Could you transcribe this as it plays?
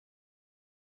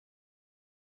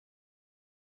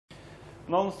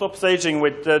Non-stop staging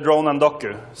with Drone and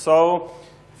Dokku. So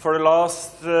for the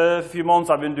last few months,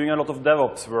 I've been doing a lot of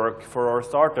DevOps work for our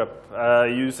startup,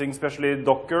 using especially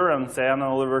Docker and Xen and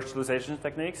other virtualization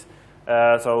techniques.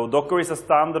 So Docker is a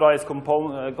standardized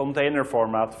container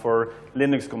format for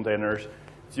Linux containers.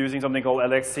 It's using something called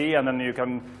LXC, and then you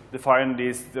can define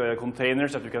these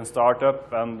containers that you can start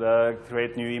up and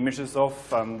create new images of,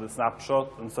 and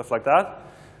snapshot and stuff like that.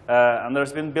 And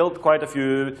there's been built quite a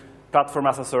few platform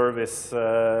as a service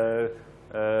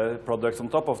products on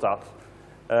top of that.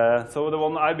 So the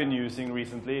one I've been using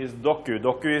recently is Dokku.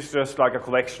 Dokku is just like a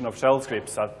collection of shell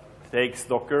scripts that takes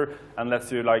Docker and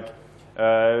lets you like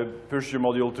push your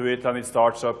module to it, and it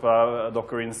starts up a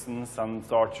Docker instance and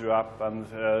starts your app and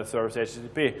serves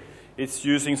HTTP. It's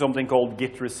using something called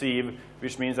git receive,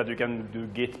 which means that you can do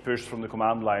git push from the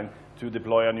command line to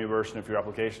deploy a new version of your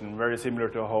application, very similar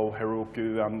to how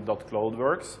Heroku and .cloud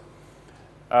works.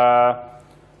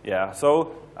 Yeah,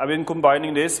 so I've been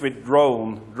combining this with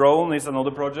Drone. Drone is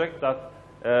another project that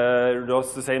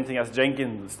does the same thing as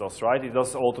Jenkins does, right? It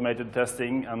does automated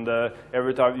testing, and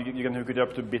every time you can hook it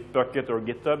up to Bitbucket or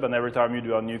GitHub, and every time you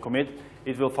do a new commit,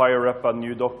 it will fire up a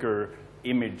new Docker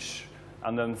image,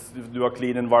 and then do a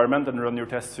clean environment and run your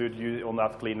test suite on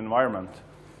that clean environment.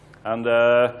 And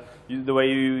the way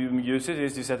you use it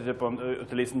is you set it up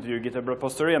to listen to your GitHub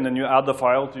repository, and then you add a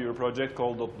file to your project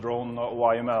called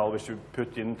 .drone.yml, which you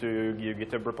put into your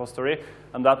GitHub repository,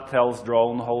 and that tells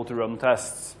Drone how to run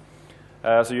tests.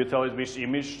 So you tell it which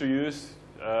image to use.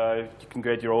 You can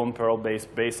create your own Perl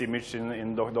base image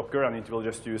in Docker, and it will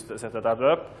just set that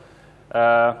up.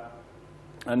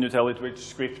 And you tell it which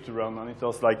script to run, and it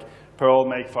does like Perl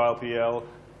makefile PL.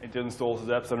 It installs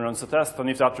the depth and runs the test, and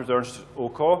if that returns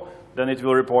OK, then it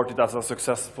will report it as a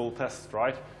successful test,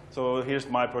 right? So here's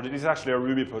my project. This is actually a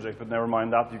Ruby project, but never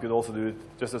mind that. You could also do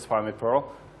it just as fine with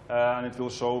Perl. And it will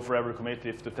show for every commit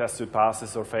if the test suite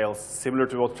passes or fails, similar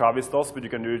to what Travis does, but you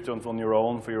can do it on your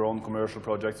own for your own commercial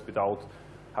projects without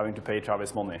having to pay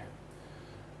Travis money.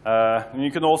 And you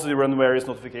can also run various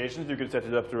notifications. You can set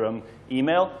it up to run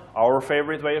email. Our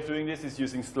favorite way of doing this is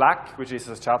using Slack, which is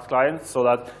a chat client, so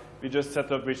that we just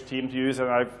set up which team to use, and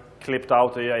I've clipped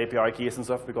out the API keys and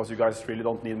stuff because you guys really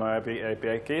don't need my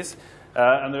API keys.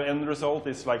 And the end result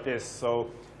is like this. So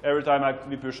every time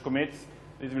we push commit,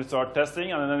 it will start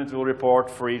testing, and then it will report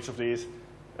for each of these.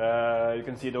 You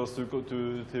can see those two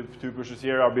pushes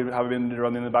here have been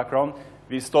running in the background.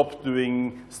 We stopped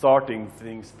starting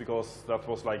things because that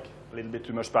was like a little bit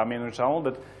too much spam in the channel,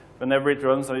 but whenever it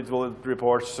runs, it will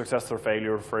report success or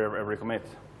failure for every commit.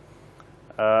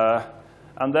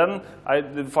 And then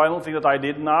the final thing that I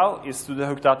did now is to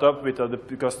hook that up with a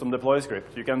custom deploy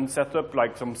script. You can set up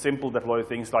like some simple deploy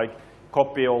things like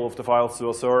copy all of the files to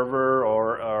a server,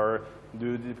 or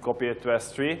copy it to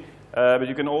S3. But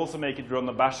you can also make it run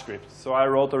a bash script. So I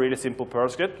wrote a really simple Perl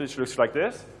script, which looks like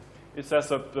this. It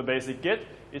sets up the basic Git.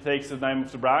 It takes the name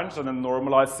of the branch and then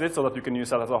normalizes it so that you can use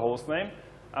that as a host name.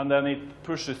 And then it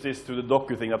pushes this to the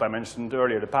Dokku thing that I mentioned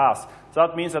earlier, the pass. So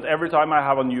that means that every time I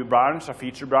have a new branch, a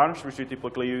feature branch, which we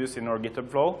typically use in our GitHub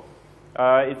flow,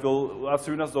 it will, as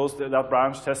soon as that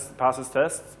branch passes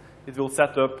tests, it will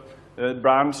set up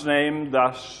branch name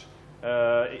dash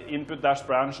input dash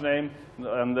branch name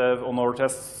and on our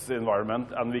test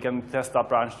environment, and we can test that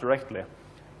branch directly.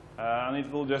 And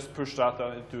it will just push that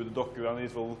to the Dokku, and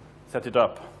it will set it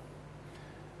up.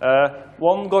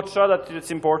 One gotcha that it's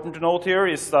important to note here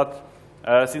is that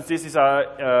since this is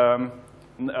a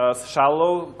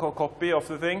shallow copy of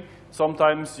the thing,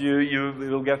 sometimes you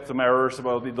will get some errors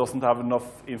about it doesn't have enough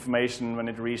information when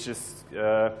it reaches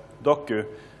Dokku.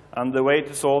 And the way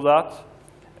to solve that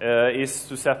is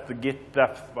to set the Git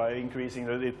depth by increasing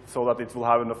it so that it will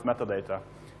have enough metadata,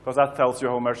 because that tells you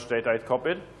how much data it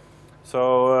copied.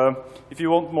 So if you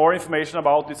want more information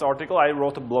about this article, I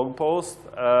wrote a blog post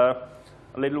a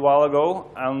little while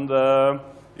ago, and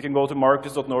you can go to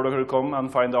marcus.nordic.com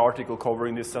and find the article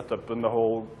covering this setup and the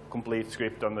whole complete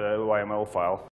script and the YML file.